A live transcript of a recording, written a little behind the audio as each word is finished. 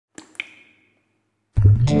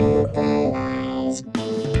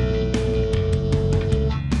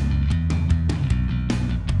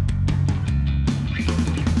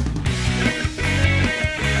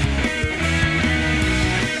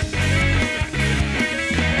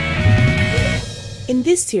In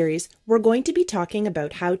this series, we're going to be talking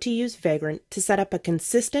about how to use Vagrant to set up a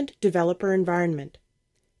consistent developer environment.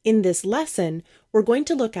 In this lesson, we're going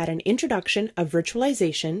to look at an introduction of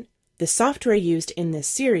virtualization, the software used in this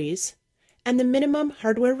series, and the minimum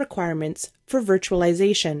hardware requirements for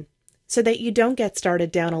virtualization, so that you don't get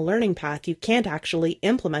started down a learning path you can't actually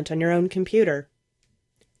implement on your own computer.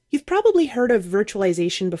 You've probably heard of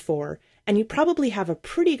virtualization before, and you probably have a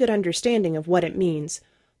pretty good understanding of what it means.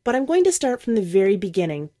 But I'm going to start from the very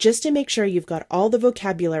beginning just to make sure you've got all the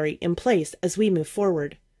vocabulary in place as we move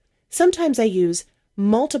forward. Sometimes I use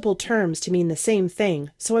multiple terms to mean the same thing,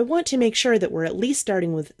 so I want to make sure that we're at least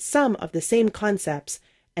starting with some of the same concepts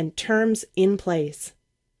and terms in place.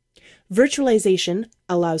 Virtualization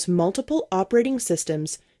allows multiple operating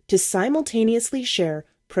systems to simultaneously share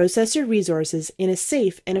processor resources in a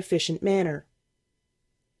safe and efficient manner.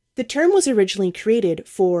 The term was originally created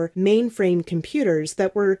for mainframe computers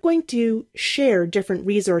that were going to share different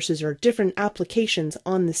resources or different applications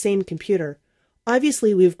on the same computer.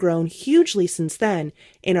 Obviously, we've grown hugely since then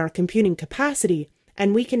in our computing capacity,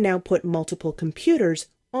 and we can now put multiple computers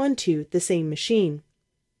onto the same machine.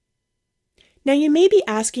 Now, you may be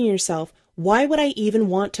asking yourself, why would I even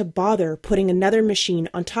want to bother putting another machine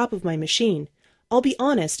on top of my machine? I'll be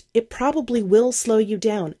honest, it probably will slow you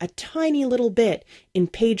down a tiny little bit in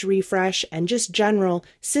page refresh and just general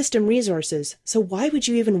system resources, so why would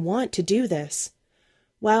you even want to do this?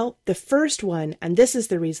 Well, the first one, and this is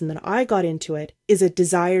the reason that I got into it, is a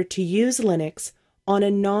desire to use Linux on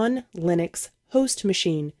a non-Linux host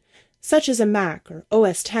machine, such as a Mac or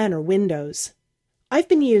OS X or Windows. I've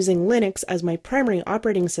been using Linux as my primary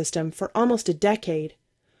operating system for almost a decade.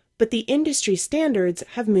 But the industry standards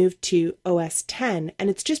have moved to OS X, and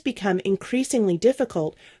it's just become increasingly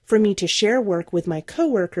difficult for me to share work with my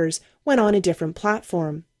coworkers when on a different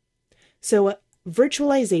platform. So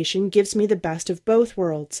virtualization gives me the best of both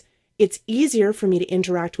worlds. It's easier for me to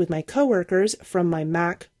interact with my coworkers from my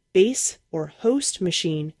Mac base or host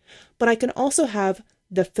machine, but I can also have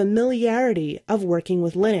the familiarity of working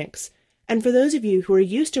with Linux. And for those of you who are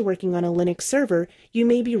used to working on a Linux server, you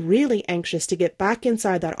may be really anxious to get back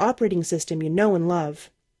inside that operating system you know and love.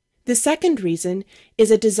 The second reason is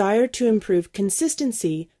a desire to improve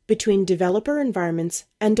consistency between developer environments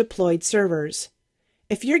and deployed servers.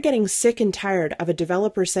 If you're getting sick and tired of a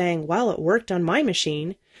developer saying, well, it worked on my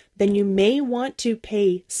machine, then you may want to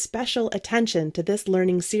pay special attention to this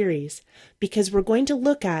learning series, because we're going to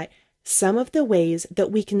look at some of the ways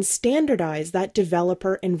that we can standardize that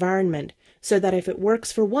developer environment so that if it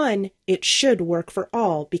works for one, it should work for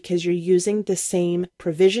all because you're using the same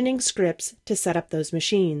provisioning scripts to set up those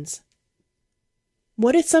machines.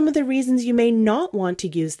 What are some of the reasons you may not want to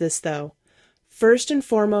use this though? First and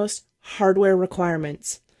foremost, hardware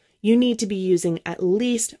requirements. You need to be using at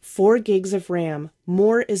least 4 gigs of RAM.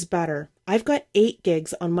 More is better. I've got 8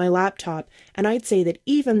 gigs on my laptop, and I'd say that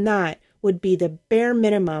even that would be the bare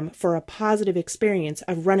minimum for a positive experience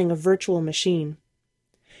of running a virtual machine.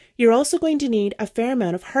 You're also going to need a fair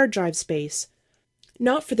amount of hard drive space,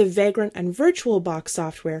 not for the Vagrant and VirtualBox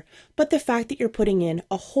software, but the fact that you're putting in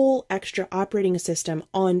a whole extra operating system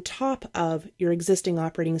on top of your existing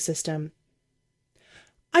operating system.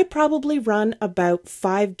 I probably run about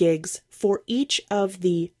 5 gigs for each of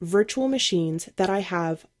the virtual machines that I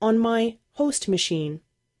have on my host machine.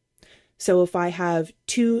 So if I have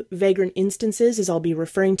 2 Vagrant instances, as I'll be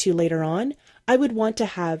referring to later on, I would want to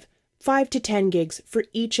have 5 to 10 gigs for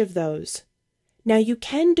each of those. Now you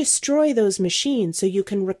can destroy those machines so you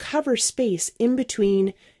can recover space in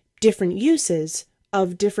between different uses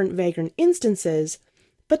of different Vagrant instances,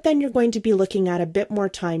 but then you're going to be looking at a bit more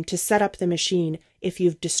time to set up the machine if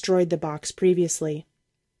you've destroyed the box previously.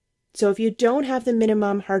 So if you don't have the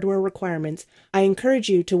minimum hardware requirements, I encourage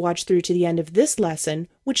you to watch through to the end of this lesson,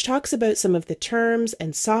 which talks about some of the terms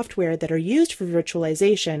and software that are used for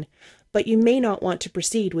virtualization, but you may not want to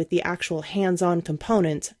proceed with the actual hands-on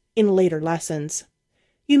components in later lessons.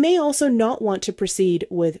 You may also not want to proceed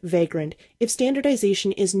with Vagrant if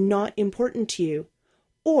standardization is not important to you,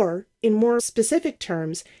 or, in more specific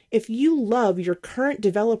terms, if you love your current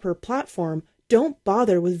developer platform, don't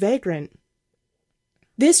bother with Vagrant.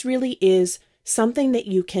 This really is something that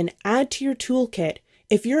you can add to your toolkit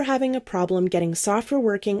if you're having a problem getting software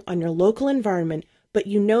working on your local environment, but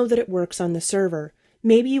you know that it works on the server.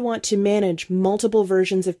 Maybe you want to manage multiple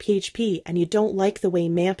versions of PHP and you don't like the way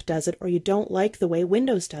MAMP does it, or you don't like the way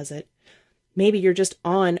Windows does it. Maybe you're just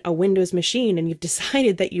on a Windows machine and you've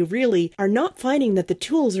decided that you really are not finding that the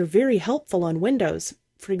tools are very helpful on Windows.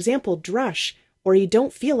 For example, Drush, or you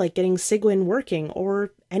don't feel like getting Cygwin working,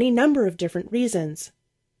 or any number of different reasons.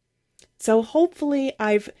 So hopefully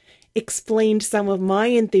I've explained some of my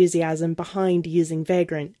enthusiasm behind using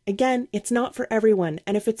Vagrant. Again, it's not for everyone,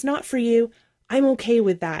 and if it's not for you, I'm okay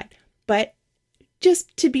with that. But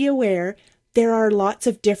just to be aware, there are lots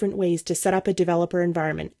of different ways to set up a developer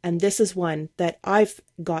environment, and this is one that I've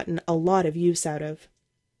gotten a lot of use out of.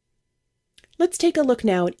 Let's take a look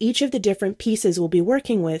now at each of the different pieces we'll be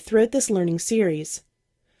working with throughout this learning series.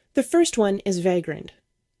 The first one is Vagrant.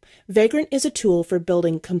 Vagrant is a tool for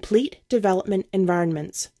building complete development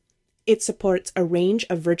environments. It supports a range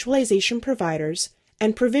of virtualization providers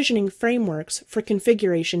and provisioning frameworks for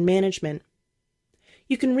configuration management.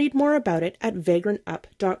 You can read more about it at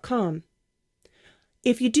vagrantup.com.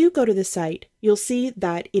 If you do go to the site, you'll see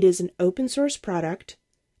that it is an open source product,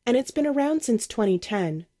 and it's been around since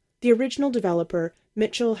 2010. The original developer,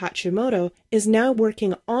 Mitchell Hashimoto, is now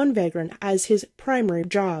working on Vagrant as his primary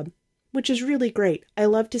job, which is really great. I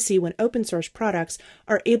love to see when open source products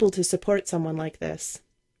are able to support someone like this.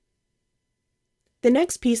 The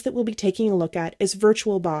next piece that we'll be taking a look at is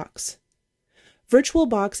VirtualBox.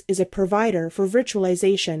 VirtualBox is a provider for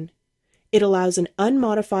virtualization. It allows an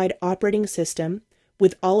unmodified operating system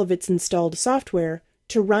with all of its installed software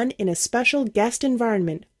to run in a special guest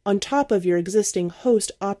environment on top of your existing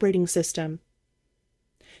host operating system.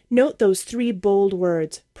 Note those three bold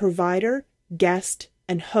words, provider, guest,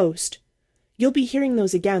 and host. You'll be hearing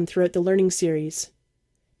those again throughout the learning series.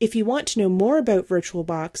 If you want to know more about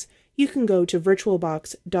VirtualBox, you can go to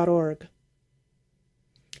virtualbox.org.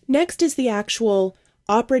 Next is the actual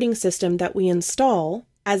operating system that we install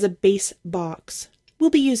as a base box. We'll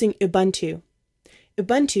be using Ubuntu.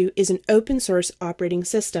 Ubuntu is an open source operating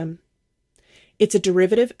system. It's a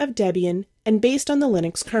derivative of Debian and based on the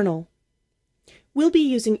Linux kernel. We'll be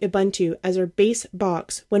using Ubuntu as our base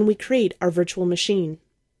box when we create our virtual machine.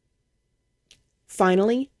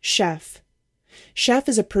 Finally, Chef. Chef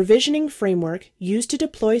is a provisioning framework used to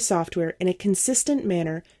deploy software in a consistent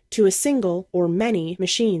manner to a single or many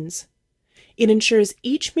machines. It ensures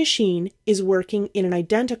each machine is working in an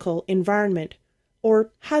identical environment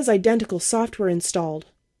or has identical software installed.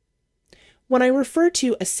 When I refer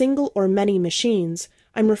to a single or many machines,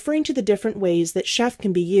 I'm referring to the different ways that Chef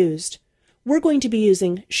can be used. We're going to be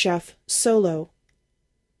using Chef Solo.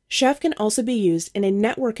 Chef can also be used in a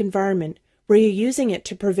network environment where you're using it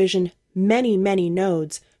to provision many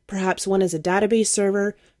nodes. Perhaps one is a database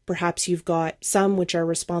server, perhaps you've got some which are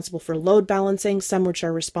responsible for load balancing, some which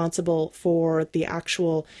are responsible for the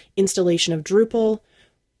actual installation of Drupal.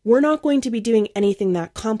 We're not going to be doing anything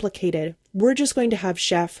that complicated. We're just going to have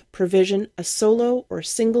Chef provision a solo or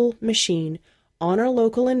single machine on our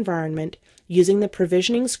local environment using the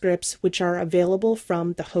provisioning scripts which are available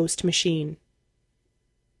from the host machine.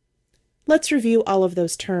 Let's review all of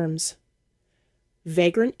those terms.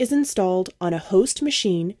 Vagrant is installed on a host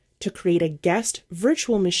machine to create a guest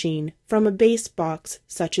virtual machine from a base box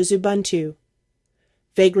such as Ubuntu.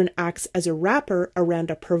 Vagrant acts as a wrapper around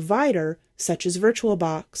a provider such as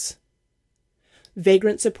VirtualBox.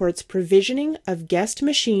 Vagrant supports provisioning of guest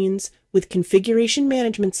machines with configuration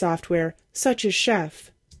management software such as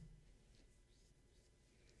Chef.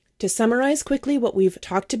 To summarize quickly what we've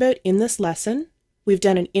talked about in this lesson, we've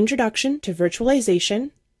done an introduction to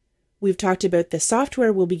virtualization. We've talked about the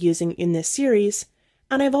software we'll be using in this series,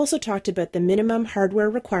 and I've also talked about the minimum hardware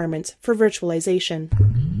requirements for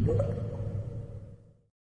virtualization.